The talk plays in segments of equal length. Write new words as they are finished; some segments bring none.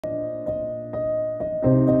Hi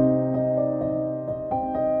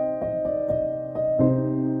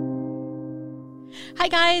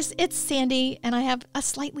guys, it's Sandy, and I have a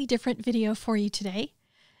slightly different video for you today.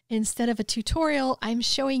 Instead of a tutorial, I'm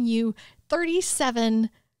showing you 37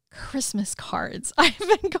 Christmas cards. I've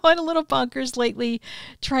been going a little bonkers lately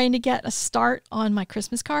trying to get a start on my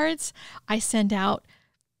Christmas cards. I send out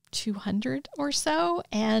 200 or so,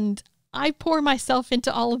 and I pour myself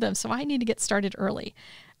into all of them, so I need to get started early,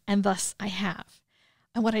 and thus I have.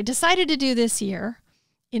 And what I decided to do this year,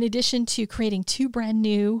 in addition to creating 2 brand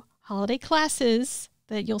new holiday classes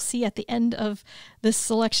that you'll see at the end of this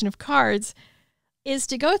selection of cards, is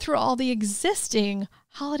to go through all the existing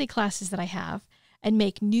holiday classes that I have and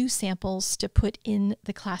make new samples to put in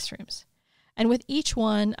the classrooms. And with each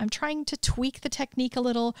one, I'm trying to tweak the technique a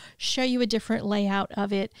little, show you a different layout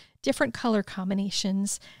of it, different color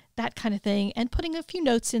combinations, that kind of thing, and putting a few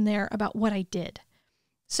notes in there about what I did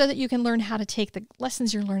so that you can learn how to take the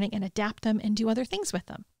lessons you're learning and adapt them and do other things with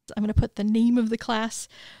them. I'm going to put the name of the class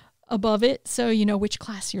above it so you know which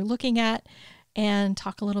class you're looking at, and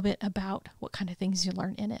talk a little bit about what kind of things you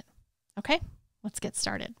learn in it. Okay, let's get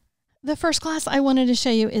started. The first class I wanted to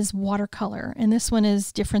show you is watercolor, and this one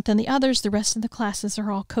is different than the others. The rest of the classes are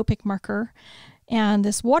all Copic marker, and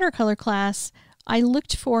this watercolor class, I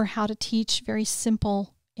looked for how to teach very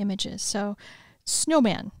simple images. So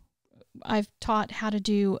snowman, I've taught how to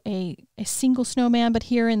do a single snowman, but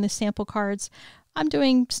here in the sample cards, I'm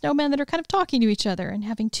doing snowmen that are kind of talking to each other and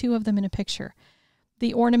having 2 of them in a picture.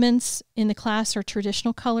 The ornaments in the class are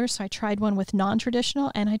traditional colors, so I tried one with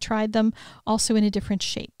non-traditional, and I tried them also in a different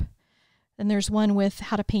shape. Then there's one with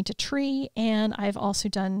how to paint a tree, and I've also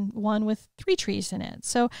done one with 3 trees in it.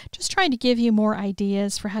 So just trying to give you more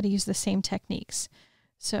ideas for how to use the same techniques.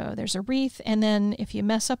 So there's a wreath, and then if you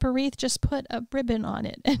mess up a wreath, just put a ribbon on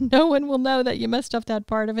it, and no one will know that you messed up that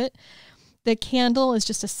part of it. The candle is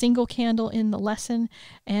just a single candle in the lesson,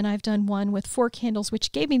 and I've done one with 4 candles,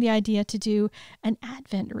 which gave me the idea to do an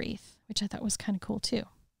Advent wreath, which I thought was kind of cool too.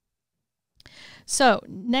 So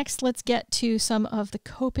next, let's get to some of the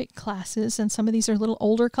Copic classes, and some of these are a little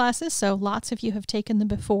older classes, so lots of you have taken them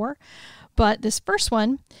before. But this first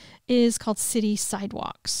one is called City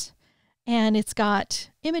Sidewalks, and it's got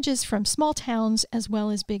images from small towns as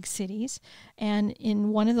well as big cities. And in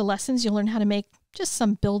one of the lessons, you'll learn how to make just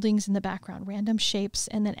some buildings in the background, random shapes,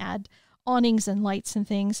 and then add awnings and lights and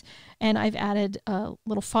things. And I've added a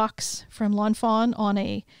little fox from Lawn Fawn on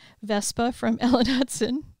a Vespa from Ellen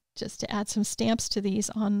Hudson, just to add some stamps to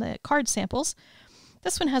these on the card samples.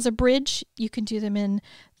 This one has a bridge. You can do them in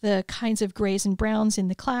the kinds of grays and browns in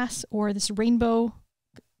the class, or this rainbow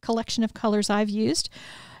collection of colors I've used.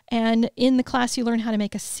 And in the class, you learn how to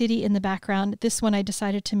make a city in the background. This one I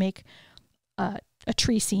decided to make a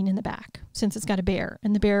tree scene in the back, since it's got a bear.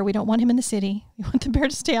 And the bear, we don't want him in the city. We want the bear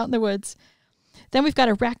to stay out in the woods. Then we've got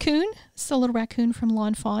a raccoon. This is a little raccoon from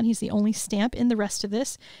Lawn Fawn. He's the only stamp in the rest of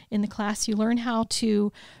this. In the class, you learn how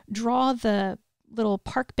to draw the little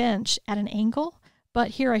park bench at an angle. But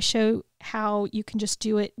here I show how you can just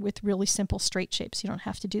do it with really simple straight shapes. You don't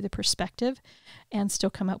have to do the perspective and still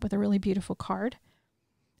come up with a really beautiful card.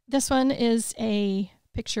 This one is a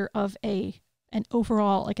picture of an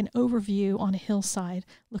overall, like an overview on a hillside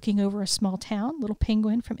looking over a small town, little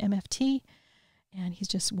penguin from MFT. And he's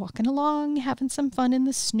just walking along, having some fun in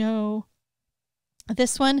the snow.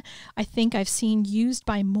 This one, I think I've seen used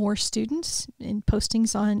by more students in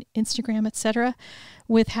postings on Instagram, etc.,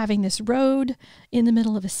 with having this road in the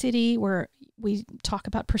middle of a city where we talk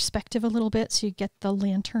about perspective a little bit, so you get the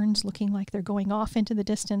lanterns looking like they're going off into the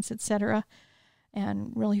distance, etc.,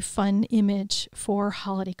 and really fun image for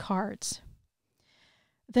holiday cards.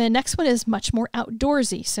 The next one is much more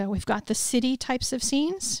outdoorsy. So we've got the city types of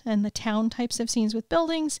scenes and the town types of scenes with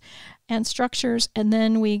buildings and structures, and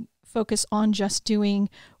then we focus on just doing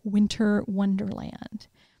winter wonderland.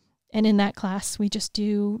 And in that class, we just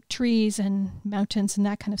do trees and mountains and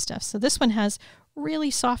that kind of stuff. So this one has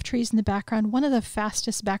really soft trees in the background, one of the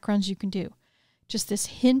fastest backgrounds you can do. Just this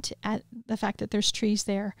hint at the fact that there's trees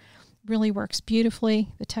there really works beautifully.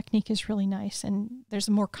 The technique is really nice, and there's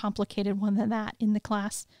a more complicated one than that in the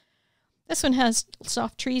class. This one has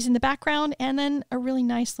soft trees in the background, and then a really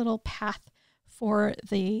nice little path for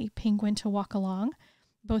the penguin to walk along.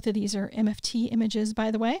 Both of these are MFT images, by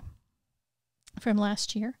the way, from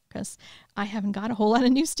last year, because I haven't got a whole lot of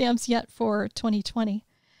new stamps yet for 2020.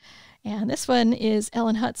 And this one is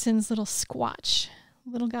Ellen Hudson's little Squatch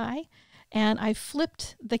little guy, and I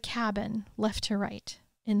flipped the cabin left to right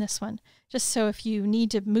in this one, just so if you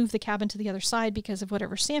need to move the cabin to the other side because of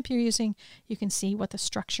whatever stamp you're using, you can see what the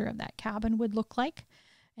structure of that cabin would look like.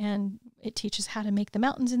 And it teaches how to make the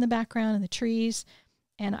mountains in the background and the trees.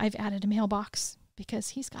 And I've added a mailbox because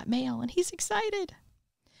he's got mail and he's excited.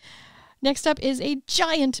 Next up is a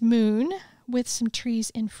giant moon with some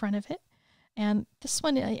trees in front of it. And this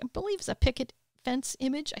one, I believe, is a picket fence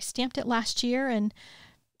image. I stamped it last year and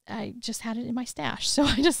I just had it in my stash. So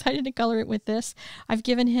I decided to color it with this. I've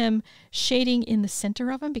given him shading in the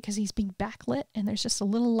center of him because he's being backlit and there's just a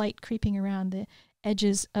little light creeping around the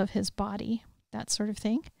edges of his body, that sort of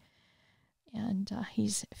thing. And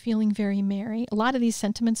he's feeling very merry. A lot of these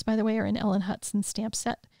sentiments, by the way, are in Ellen Hutson's stamp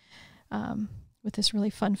set with this really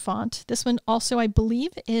fun font. This one also, I believe,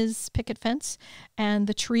 is picket fence, and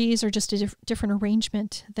the trees are just a different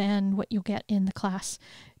arrangement than what you'll get in the class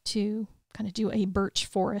to kind of do a birch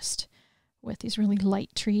forest with these really light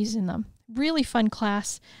trees in them. Really fun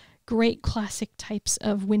class, great classic types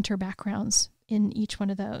of winter backgrounds in each one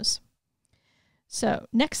of those. So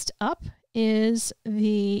next up is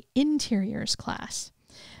the interiors class.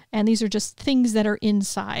 And these are just things that are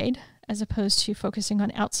inside as opposed to focusing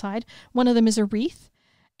on outside. One of them is a wreath.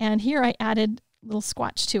 And here I added a little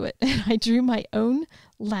squatch to it. And I drew my own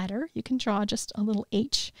ladder. You can draw just a little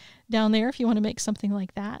H down there if you want to make something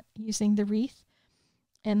like that using the wreath.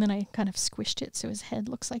 And then I kind of squished it so his head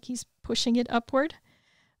looks like he's pushing it upward.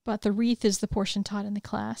 But the wreath is the portion taught in the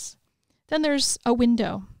class. Then there's a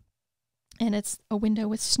window. And it's a window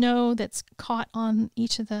with snow that's caught on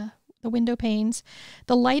each of the window panes.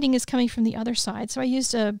 The lighting is coming from the other side. So I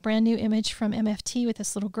used a brand new image from MFT with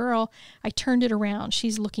this little girl. I turned it around.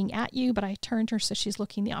 She's looking at you, but I turned her so she's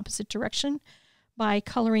looking the opposite direction by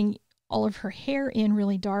coloring all of her hair in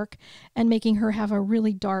really dark and making her have a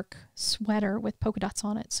really dark sweater with polka dots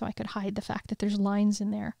on it so I could hide the fact that there's lines in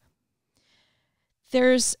there.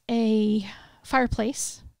 There's a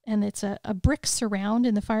fireplace. And it's a brick surround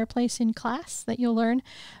in the fireplace in class that you'll learn.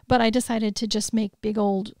 But I decided to just make big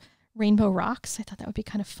old rainbow rocks. I thought that would be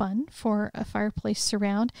kind of fun for a fireplace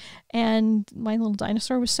surround. And my little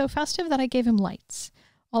dinosaur was so festive that I gave him lights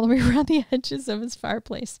all the way around the edges of his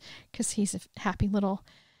fireplace because he's a happy little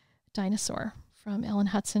dinosaur from Ellen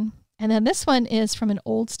Hutson. And then this one is from an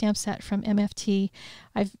old stamp set from MFT.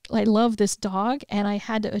 I love this dog, and I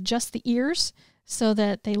had to adjust the ears so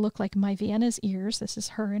that they look like my Vienna's ears. This is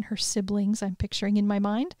her and her siblings I'm picturing in my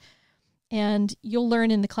mind. And you'll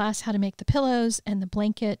learn in the class how to make the pillows and the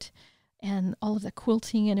blanket and all of the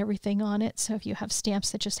quilting and everything on it. So if you have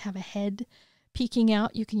stamps that just have a head peeking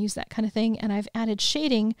out, you can use that kind of thing. And I've added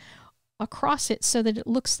shading across it so that it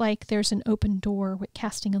looks like there's an open door with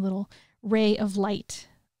casting a little ray of light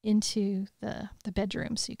into the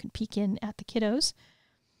bedroom so you can peek in at the kiddos.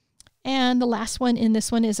 And the last one in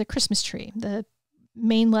this one is a Christmas tree. The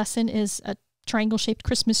main lesson is a triangle-shaped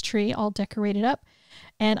Christmas tree all decorated up.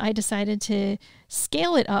 And I decided to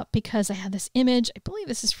scale it up because I had this image. I believe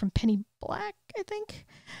this is from Penny Black, I think.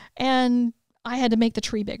 And I had to make the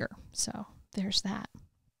tree bigger. So there's that.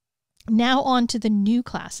 Now on to the new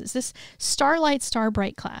classes. This Starlight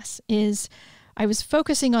Starbright class is, I was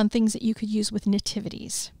focusing on things that you could use with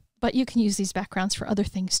nativities. But you can use these backgrounds for other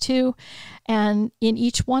things too. And in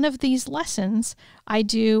each one of these lessons, I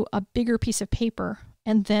do a bigger piece of paper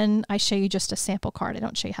and then I show you just a sample card. I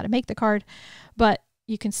don't show you how to make the card, but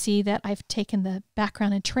you can see that I've taken the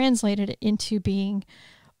background and translated it into being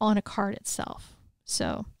on a card itself.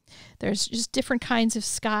 So there's just different kinds of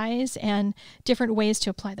skies and different ways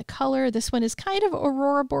to apply the color. This one is kind of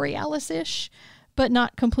Aurora Borealis-ish, but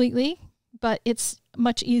not completely. But it's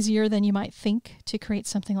much easier than you might think to create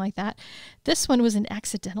something like that. This one was an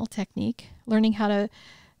accidental technique, learning how to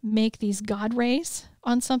make these God rays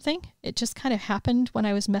on something. It just kind of happened when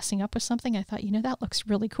I was messing up with something. I thought, that looks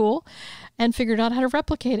really cool, and figured out how to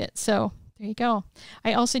replicate it. So there you go.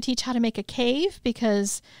 I also teach how to make a cave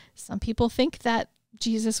because some people think that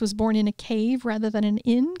Jesus was born in a cave rather than an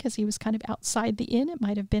inn because he was kind of outside the inn. It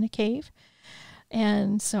might have been a cave.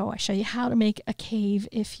 And so I show you how to make a cave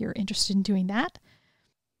if you're interested in doing that.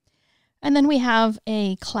 And then we have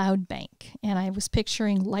a cloud bank. And I was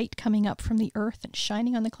picturing light coming up from the earth and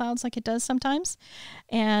shining on the clouds like it does sometimes.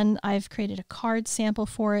 And I've created a card sample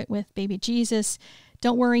for it with baby Jesus.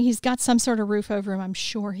 Don't worry, he's got some sort of roof over him. I'm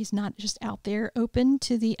sure he's not just out there open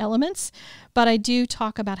to the elements. But I do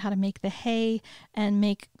talk about how to make the hay and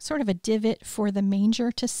make sort of a divot for the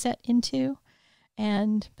manger to set into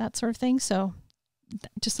and that sort of thing. So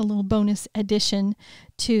just a little bonus addition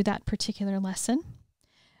to that particular lesson.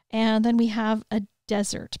 And then we have a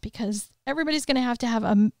desert because everybody's going to have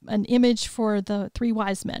an image for the three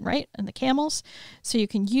wise men, right? And the camels. So you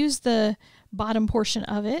can use the bottom portion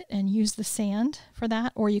of it and use the sand for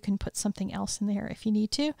that, or you can put something else in there if you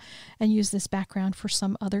need to and use this background for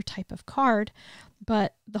some other type of card.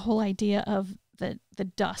 But the whole idea of the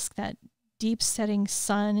dusk, that deep setting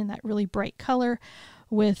sun in that really bright color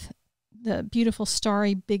with the beautiful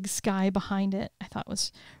starry big sky behind it. I thought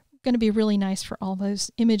was going to be really nice for all those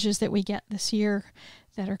images that we get this year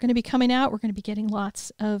that are going to be coming out. We're going to be getting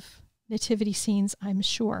lots of nativity scenes, I'm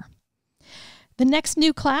sure. The next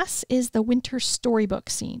new class is the winter storybook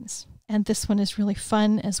scenes. And this one is really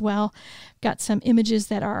fun as well. Got some images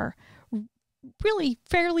that are really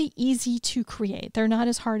fairly easy to create. They're not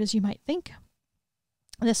as hard as you might think.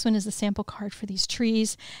 This one is a sample card for these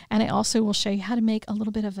trees. And I also will show you how to make a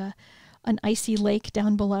little bit of an icy lake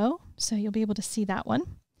down below. So you'll be able to see that one.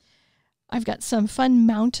 I've got some fun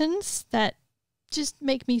mountains that just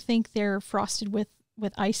make me think they're frosted with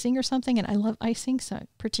icing or something, and I love icing, so I'm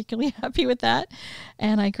particularly happy with that.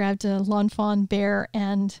 And I grabbed a lawn fawn bear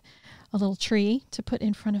and a little tree to put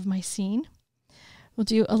in front of my scene. We'll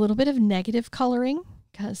do a little bit of negative coloring,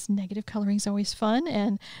 because negative coloring is always fun,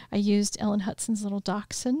 and I used Ellen Hudson's little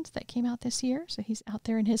dachshund that came out this year, so he's out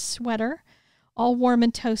there in his sweater, all warm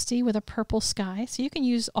and toasty with a purple sky. So you can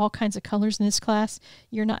use all kinds of colors in this class.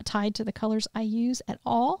 You're not tied to the colors I use at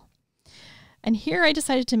all. And here I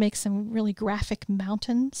decided to make some really graphic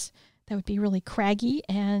mountains that would be really craggy.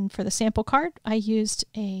 And for the sample card, I used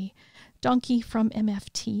a donkey from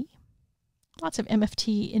MFT. Lots of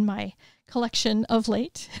MFT in my collection of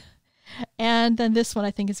late. And then this one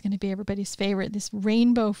I think is going to be everybody's favorite, this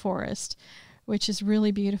rainbow forest, which is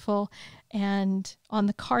really beautiful. And on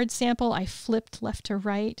the card sample, I flipped left to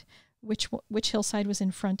right, which hillside was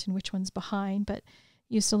in front and which one's behind, but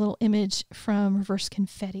used a little image from Reverse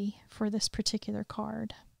Confetti for this particular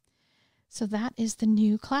card. So that is the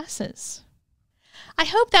new classes. I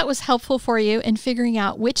hope that was helpful for you in figuring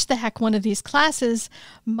out which the heck one of these classes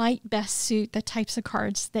might best suit the types of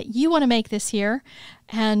cards that you want to make this year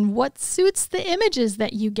and what suits the images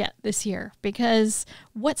that you get this year, because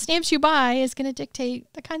what stamps you buy is going to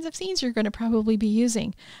dictate the kinds of scenes you're going to probably be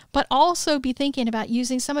using. But also be thinking about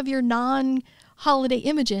using some of your non-holiday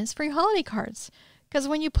images for your holiday cards. Because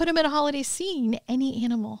when you put them in a holiday scene, any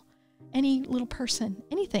animal, any little person,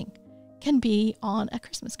 anything can be on a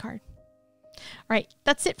Christmas card. All right,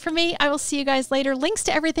 that's it for me. I will see you guys later. Links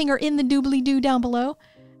to everything are in the doobly-doo down below,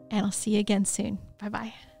 and I'll see you again soon.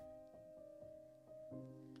 Bye-bye.